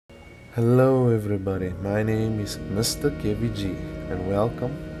Hello everybody, my name is Mr. KVG and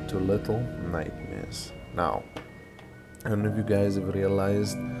welcome to Little Nightmares. Now, I don't know if you guys have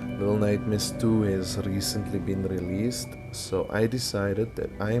realized Little Nightmares 2 has recently been released, so I decided that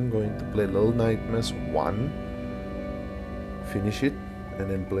I am going to play Little Nightmares 1, finish it, and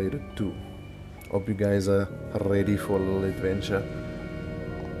then play the 2. Hope you guys are ready for a little adventure.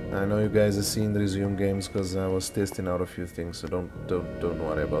 I know you guys have seen Resume Games because I was testing out a few things, so don't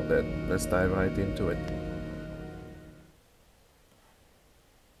worry about that. Let's dive right into it.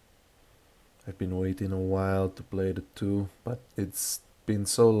 I've been waiting a while to play the 2, but it's been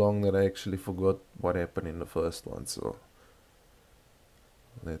so long that I actually forgot what happened in the first one, so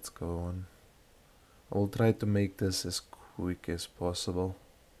let's go on. I will try to make this as quick as possible,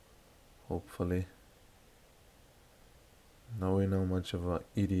 hopefully. Knowing how much of an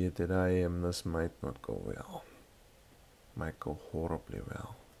idiot that I am, this might not go well. Might go horribly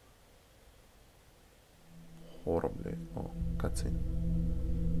well. Horribly. Oh, cutscene.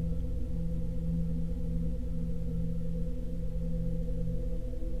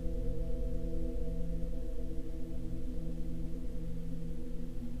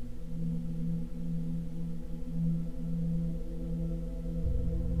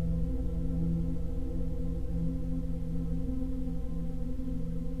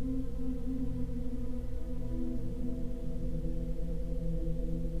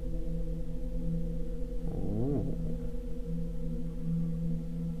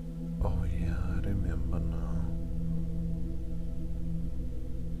 Oh yeah, I remember now.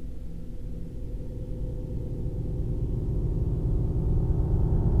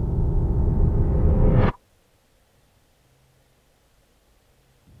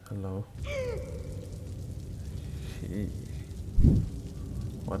 Hello.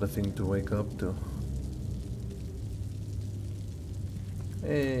 What a thing to wake up to.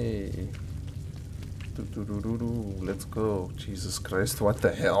 Hey. Let's go. Jesus Christ, what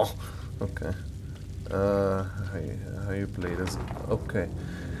the hell? Okay. How you play this? Okay.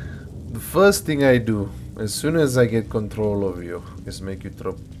 The first thing I do, as soon as I get control of you, is make you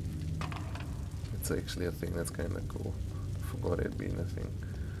drop. It's actually a thing that's kind of cool. I forgot it being a thing.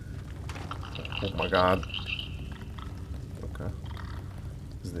 Oh my god. Okay.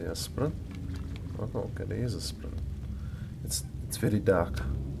 Is there a sprint? Oh, okay, there is a sprint. It's very dark.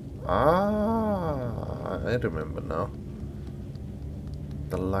 Ah, I remember now.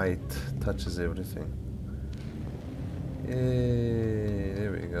 The light touches everything. Yay,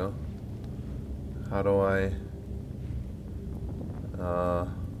 there we go. How do I...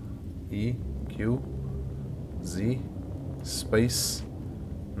 E, Q, Z, space,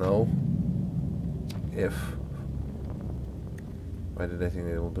 no, F. Why did I think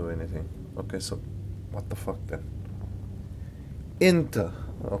it will do anything? Okay, so what the fuck then? Enter.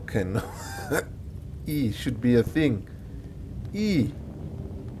 Okay, no. E should be a thing. E.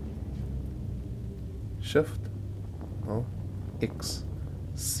 Shift. No. X.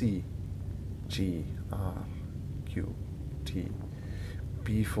 C. G. R. Q. T.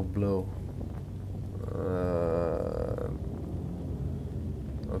 B for blow.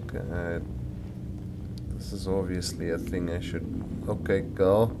 Okay. This is obviously a thing I should... Okay,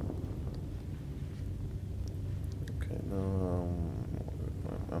 go. Okay, now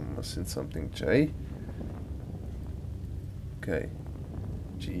I'm missing something. J. Okay.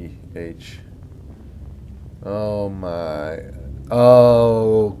 G. H. Oh my.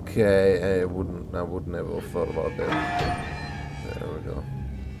 Okay. I would never have thought about that. There we go.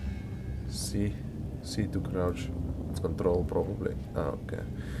 C. C to crouch. It's control probably. Okay.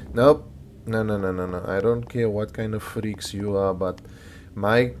 Nope. No. I don't care what kind of freaks you are, but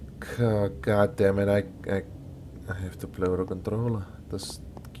my god damn it, I have to play with a controller. This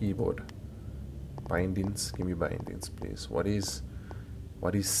keyboard. Bindings. Give me bindings, please. What is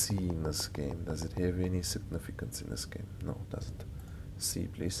C in this game? Does it have any significance in this game? No, it doesn't. C,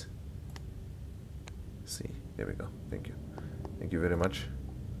 please. C. There we go. Thank you. Thank you very much.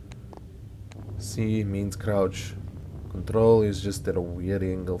 C means crouch. Control is just at a weird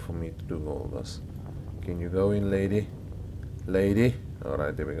angle for me to do all this. Can you go in, lady? Lady?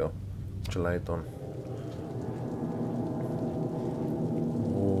 Alright, there we go. Put your light on.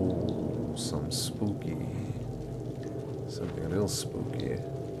 Oh, some spooky. Something real spooky.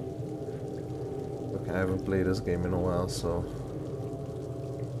 Look, I haven't played this game in a while, so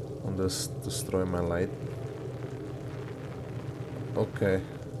I'll just destroy my light. Okay.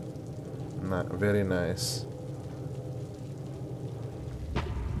 Very nice.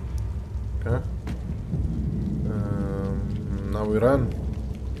 Okay. Now we run.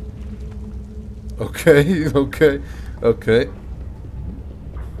 Okay, okay, okay.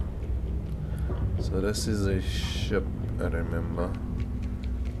 So this is a ship, I remember.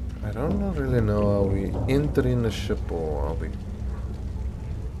 I don't really know, are we entering the ship or are we...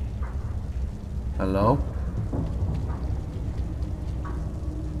 Hello?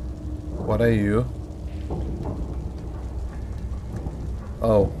 What are you?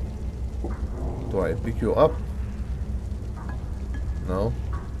 Oh. Do I pick you up? No.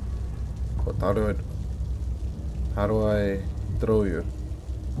 But how do I throw you?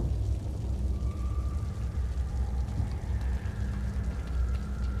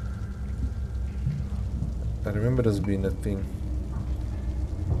 I remember this being a thing.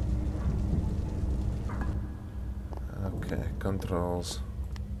 Okay, controls.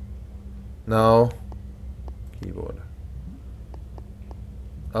 No. Keyboard.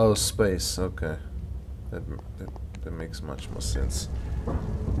 Oh, space. Okay. That makes much more sense.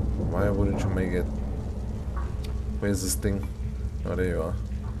 Why wouldn't you make it? Where's this thing? Oh, there you are.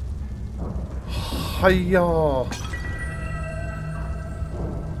 Hiya! Okay.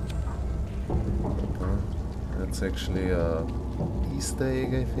 That's actually a Easter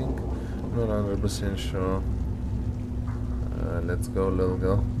egg, I think. Not 100% sure. Let's go, little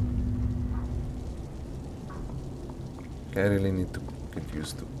girl. Okay, I really need to get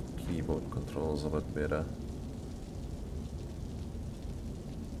used to keyboard controls a bit better.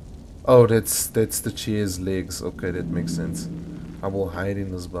 Oh, that's the chair's legs. Okay, that makes sense. I will hide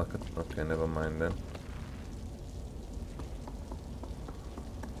in this bucket. Okay, never mind then.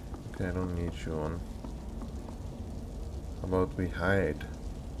 Okay, I don't need you on. How about we hide?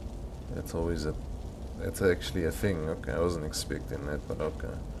 That's always a... That's actually a thing. Okay, I wasn't expecting that, but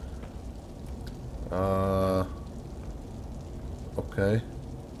okay. Okay.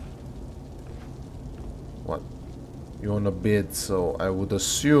 What? You're on a bed, so I would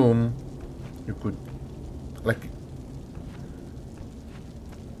assume you could... Like...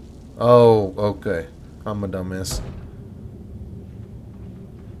 Oh, okay. I'm a dumbass.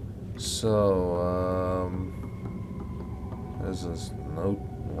 So, there's this note,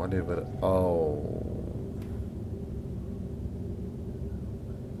 whatever. Oh.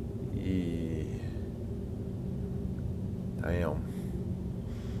 Yeah. Damn.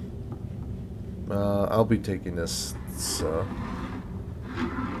 I'll be taking this. So,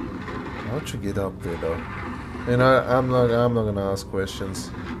 how'd you get up there, though? And I'm not gonna ask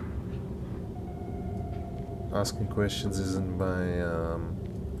questions. Asking questions isn't my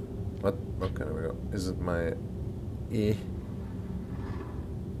what? Okay, there we go. Isn't my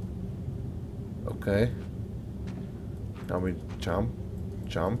Okay. Now we jump,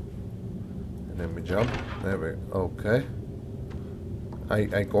 and then we jump. There we go. Okay.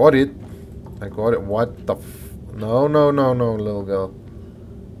 I got it. I got it. What the f... No, little girl.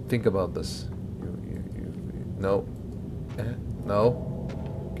 Think about this. You no.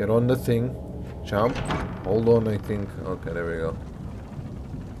 No. Get on the thing. Jump. Hold on, I think. Okay, there we go.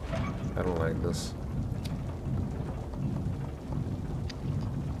 I don't like this.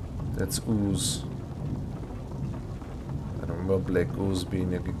 That's ooze. I remember black ooze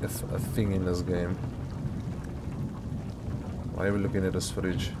being a thing in this game. Why are we looking at this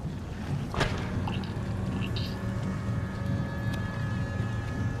fridge?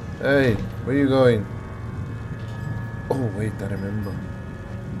 Hey, where are you going? Oh wait, I remember.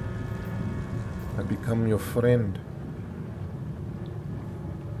 I become your friend.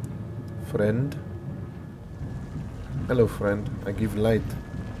 Friend? Hello friend, I give light.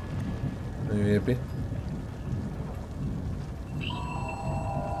 Are you happy?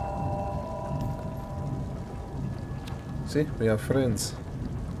 See, we are friends.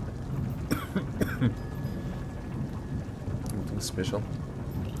 Nothing special.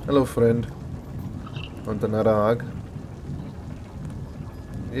 Hello friend. Want another hug?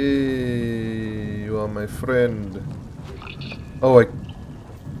 Hey, you are my friend. Oh,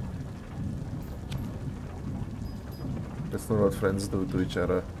 that's not what friends do to each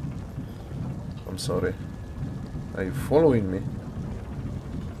other. I'm sorry. Are you following me?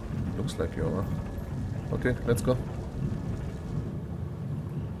 Looks like you are. Okay, let's go.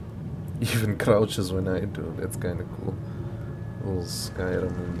 Even crouches when I do. That's kind of cool. Little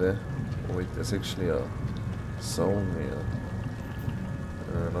Skyrim in there. Oh, wait, there's actually a zone here.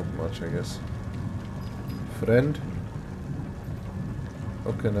 Not much, I guess. Friend?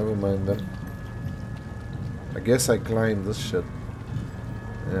 Okay, never mind then. I guess I climbed this shit.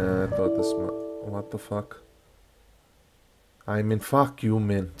 Yeah, I thought this... What the fuck? I mean, fuck you,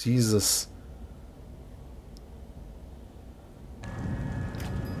 man. Jesus.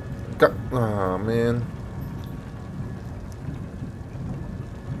 Ah, man.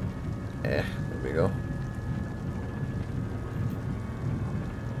 There we go.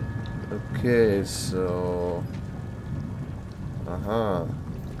 Okay, so... Aha.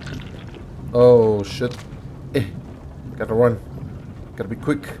 Oh, shit. Gotta run. Gotta be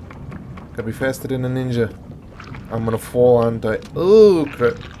quick. Gotta be faster than a ninja. I'm gonna fall, aren't I? Oh,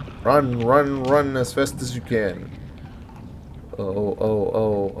 crap. Run, run, run as fast as you can.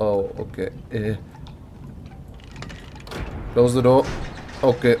 Oh, okay. Close the door.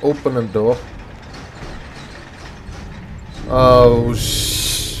 Okay, open the door. Oh,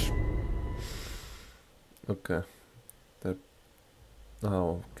 okay. That...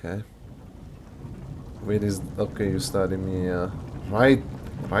 Oh, okay. Wait, is... Okay, you started me, right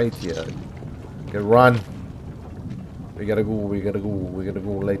here. Okay, run. We gotta go, we gotta go, we gotta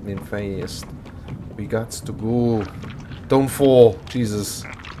go lightning fast. We got to go. Don't fall, Jesus.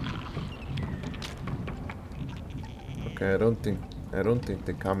 Okay, I don't think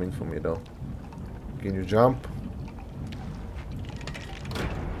they're coming for me though. Can you jump?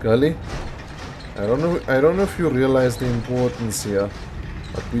 Gully? I don't know if you realize the importance here.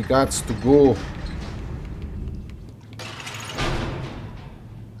 But we got to go.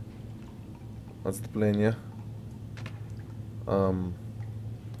 What's the plan here?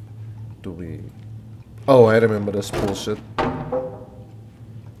 Do we... Oh, I remember this bullshit.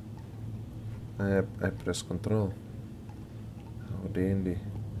 I press control. Oh, dandy.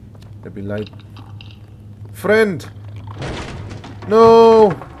 There be light. Friend!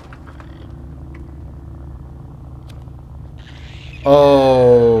 No!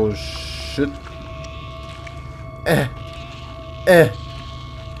 Oh, shit.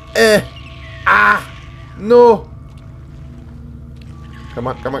 Ah! No! Come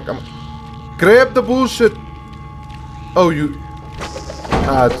on, come on, come on. Grab the bullshit! Oh, you...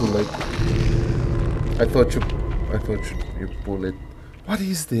 Ah, too late. I thought you pull it. What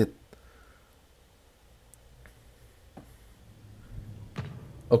is that?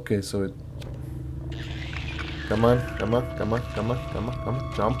 Okay, so it... Come on, come on, come on, come on, come on, come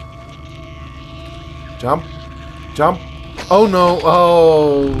on. Jump. Jump. Jump. Oh no!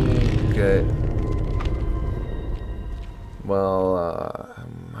 Oh! Okay. Well,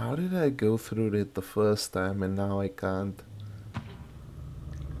 how did I go through it the first time and now I can't?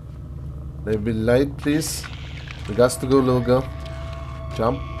 There be light, please. We got to go, little girl.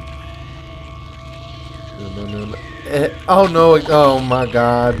 Jump. No. Oh no! Oh my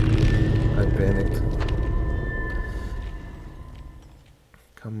god! I panicked.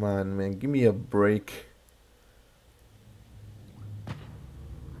 Come on, man. Give me a break.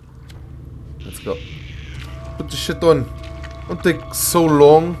 Let's go. Put the shit on. Don't take so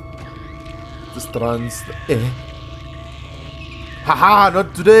long. Just runs. Haha,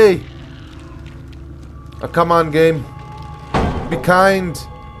 not today. Oh, come on, game. Be kind.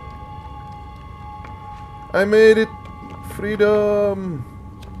 I made it. Freedom.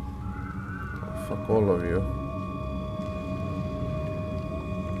 Oh, fuck all of you.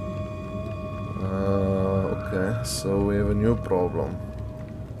 Okay, so we have a new problem.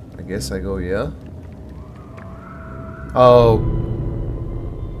 I guess I go here. Oh.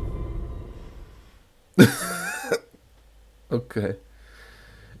 Okay.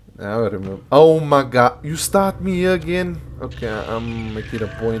 Now I remember. Oh my god. You start me here again? Okay, I'm making a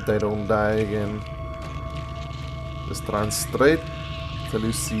point I don't die again. Just run straight till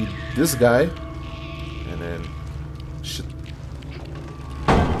you see this guy. And then... Shit.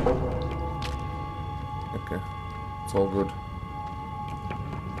 Okay. It's all good.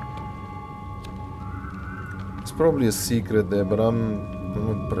 It's probably a secret there, but I'm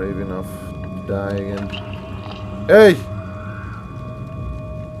not brave enough to die again. Hey!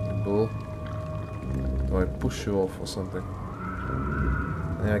 Bull. Do I push you off or something?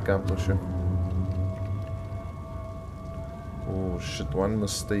 Yeah, I can't push you. Oh shit, one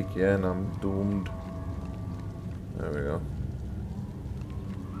mistake, yeah, and I'm doomed. There we go.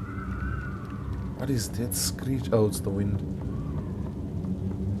 What is that screech? Oh, it's the wind.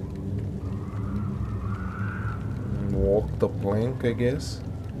 Walk the plank, I guess.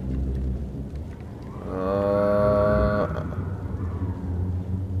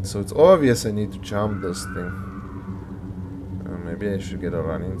 So it's obvious I need to jump this thing. Maybe I should get a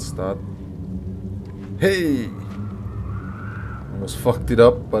running start. Hey! Almost fucked it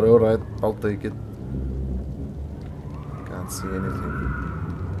up, but alright, I'll take it. Can't see anything.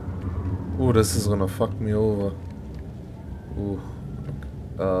 Ooh, this is gonna fuck me over. Ooh.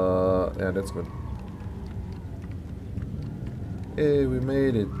 Yeah, that's good. Hey, we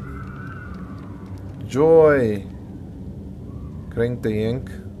made it. Joy! Crank the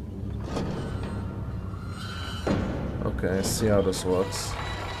yank. Okay, I see how this works.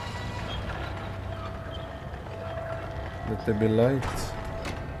 Let there be light.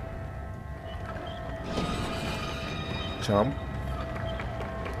 Jump.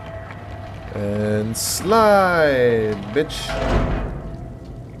 And slide, bitch.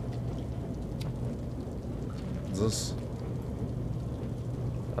 This.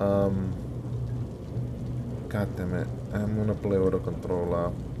 God damn it. I'm gonna play with a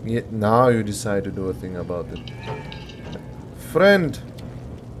controller. Yeah, now you decide to do a thing about it. Friend!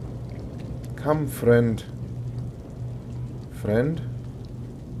 Come, friend. Friend?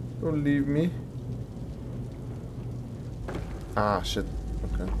 Don't leave me. Ah, shit.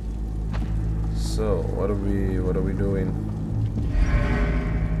 Okay. So, what are we doing?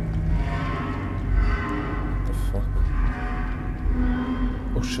 What the fuck?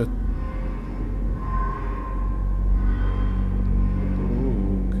 Oh, shit.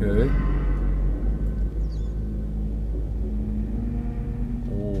 Okay.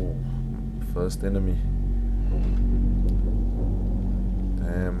 Oh, first enemy.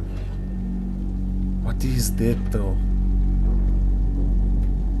 Damn. What is that though?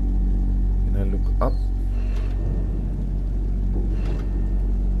 Can I look up?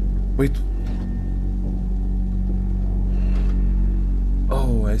 Wait.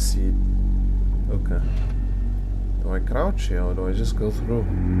 Oh, I see it. Okay. Do I crouch here or do I just go through?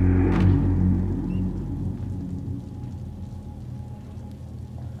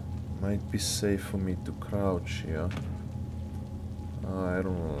 Might be safe for me to crouch here. I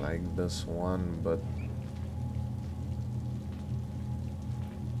don't like this one, but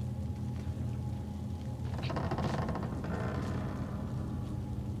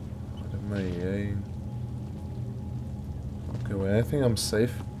what am I in? Okay, well, I think I'm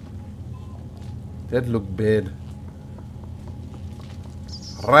safe. That looked bad.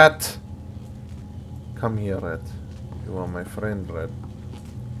 Rat! Come here, rat. You are my friend, rat.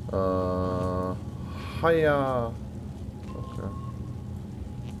 Hiya! Okay.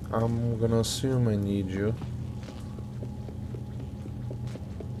 I'm gonna assume I need you.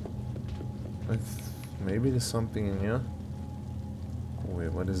 Maybe there's something in here. Oh,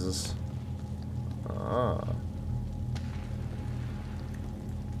 wait, what is this? Ah.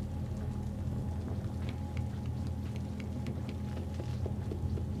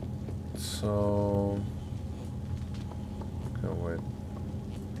 So... okay, wait.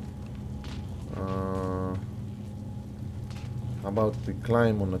 How about we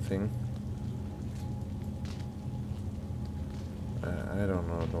climb on the thing? I don't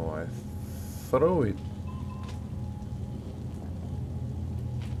know, do I throw it?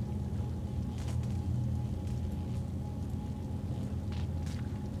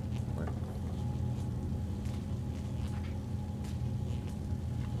 Wait.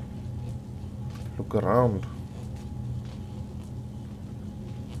 Look around.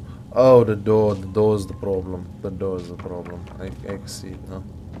 Oh, the door is the problem. The door is the problem. I can see it now.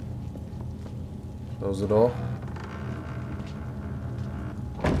 Close the door.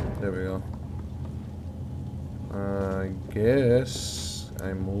 There we go. I guess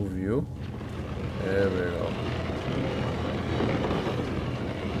I move you. There we go.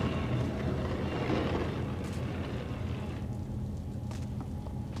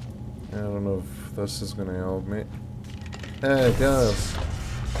 I don't know if this is gonna help me. Yeah, it does.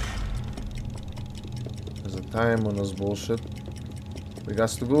 There's a time on this bullshit. We got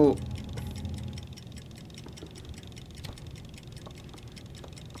to go.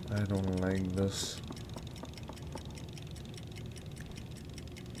 I don't like this.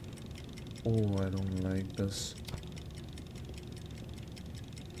 Oh, I don't like this.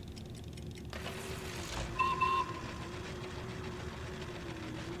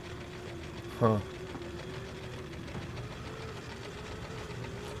 Huh.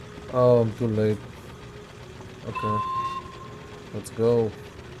 Oh, I'm too late. Okay. Let's go.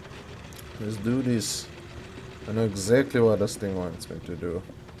 Let's do this. I know exactly what this thing wants me to do.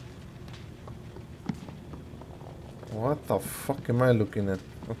 What the fuck am I looking at?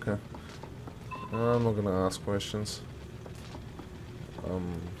 Okay. I'm not gonna ask questions.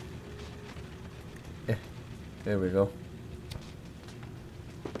 There we go.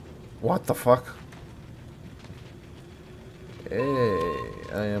 What the fuck? Hey,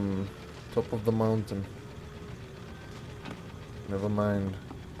 I am top of the mountain. Never mind.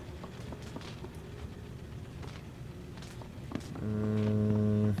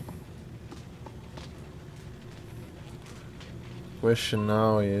 Question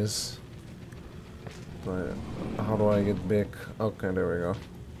now is, how do I get back? Okay, there we go.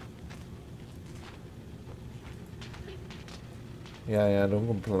 Yeah, don't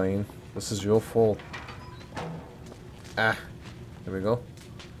complain. This is your fault. Ah, there we go.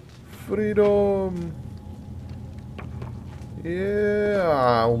 Freedom! Yeah,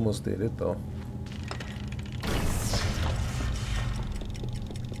 I almost did it though.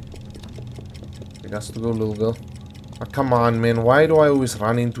 has to go, little girl. Oh, come on, man. Why do I always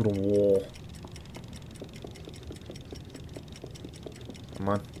run into the wall? Come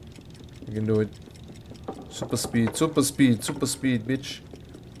on. You can do it. Super speed, super speed, super speed, bitch.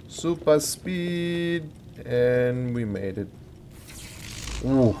 Super speed. And we made it.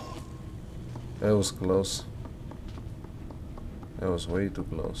 Ooh. That was close. That was way too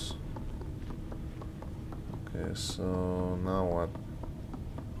close. Okay, so now what?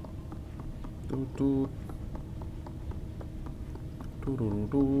 Toot toot.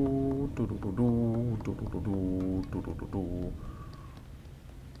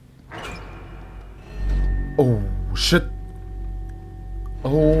 Oh shit!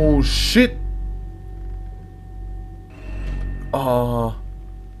 Oh shit!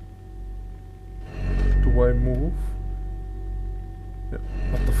 Do I move? Yeah.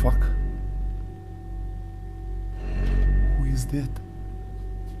 What the fuck? Who is that?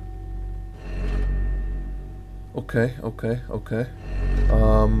 Okay, okay, okay.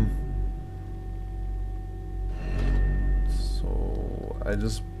 So I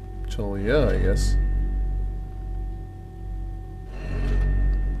just chill here, I guess.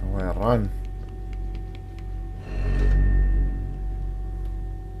 Now I run.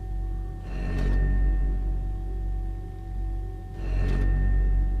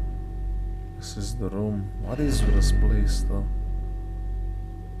 This is the room. What is with this place, though?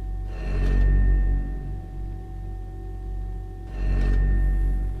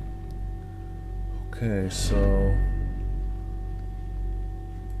 Okay, so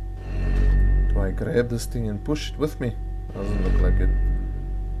do I grab this thing and push it with me? Doesn't look like it.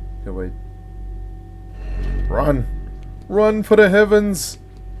 Okay, wait. Run! Run for the heavens!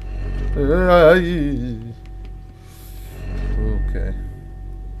 Okay.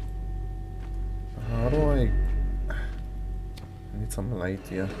 How do I need some light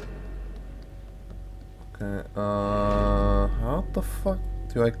here. Okay, how the fuck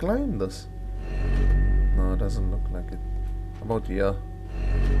do I climb this? No, it doesn't look like it. How about here?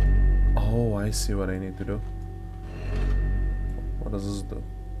 Oh, I see what I need to do. What does this do?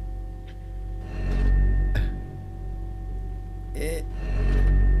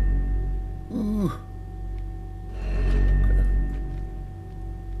 Ooh. Okay.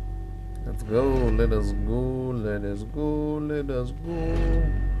 Let's go, let us go, let us go, let us go.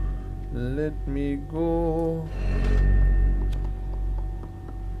 Let me go.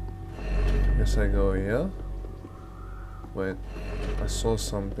 Guess I go here. Wait, I saw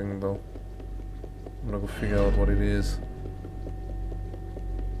something though. I'm gonna go figure out what it is.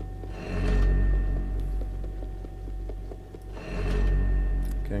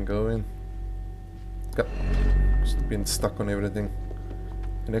 Can't go in. Got just been stuck on everything.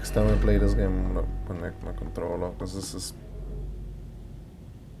 The next time I play this game, I'm gonna connect my controller because this is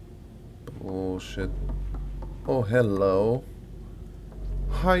bullshit. Oh, hello.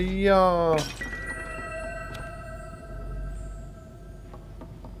 Hiya.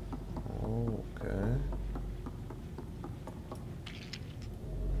 Okay.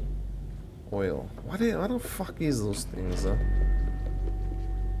 Oil. What the fuck is those things? Okay,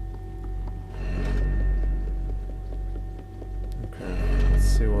 let's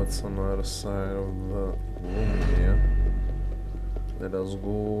see what's on the other side of the room here. Let us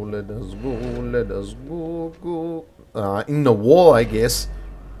go, let us go, let us go. In the wall, I guess.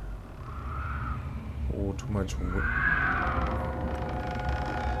 Oh, too much wood.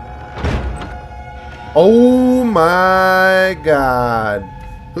 Oh my god.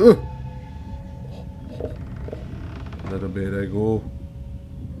 Little bit I go.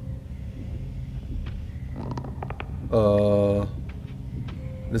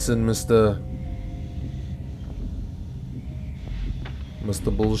 Listen, Mr.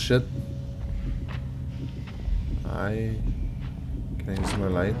 Bullshit. Can I use my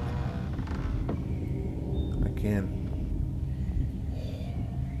light? I can.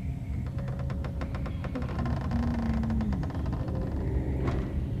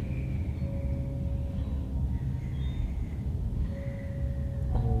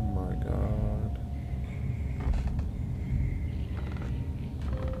 Oh my god.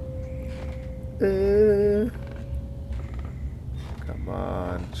 Come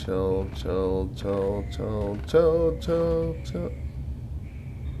on, chill.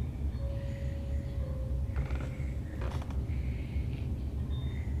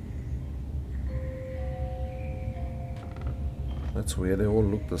 That's weird, they all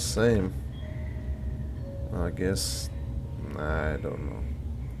look the same. I guess. Nah, I don't know.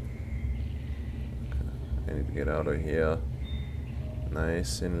 Okay. I need to get out of here.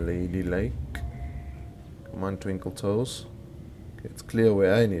 Nice and ladylike. Come on, Twinkle Toes. Okay, it's clear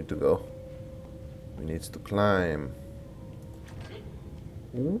where I need to go. We need to climb.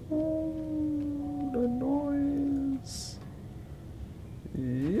 Ooh, the noise.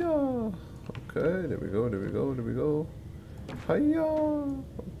 Yeah. Okay, there we go, there we go, there we go. Hiya!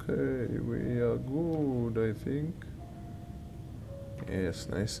 Okay, we are good, I think. Yes,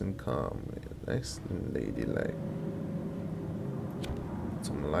 nice and calm, nice and ladylike.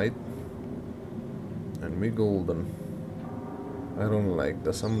 Some light. And we golden. I don't like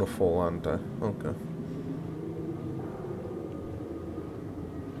this. I'm gonna fall, aren't I? Okay.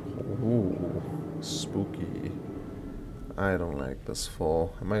 Ooh, spooky. I don't like this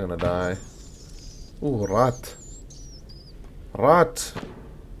fall. Am I gonna die? Ooh, rat. Rat!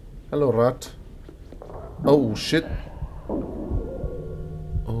 Hello, rat. Oh, shit. Oh,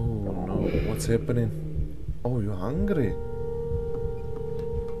 no. What's happening? Oh, you're hungry.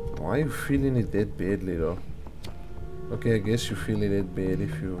 Why are you feeling it that badly, though? Okay, I guess you feel it that bad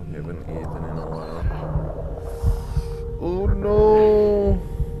if you haven't eaten in a while. Oh, no.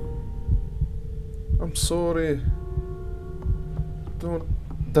 I'm sorry. Don't.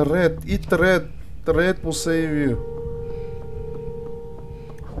 The rat. Eat the rat. The rat will save you.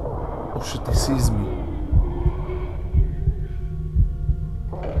 Oh shit, he sees me.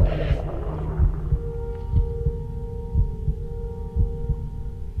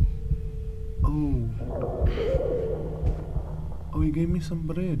 Oh. Oh, he gave me some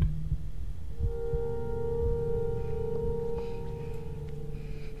bread.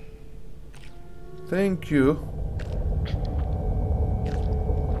 Thank you.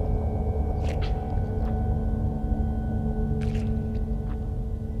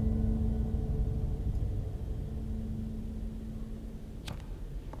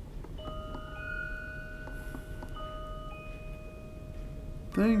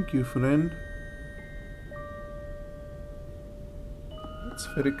 Thank you, friend. That's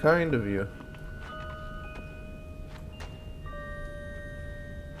very kind of you.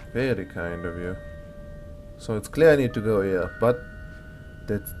 Very kind of you. So it's clear I need to go here, but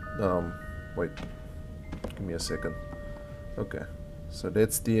that's, wait. Give me a second. Okay. So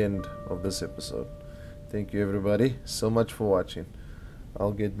that's the end of this episode. Thank you everybody so much for watching.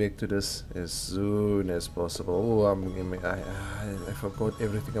 I'll get back to this as soon as possible. Oh, I forgot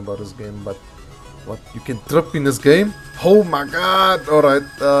everything about this game, but what, you can trip in this game? Oh my god! Alright,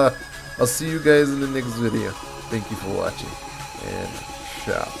 I'll see you guys in the next video. Thank you for watching, and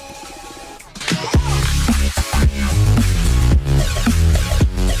ciao.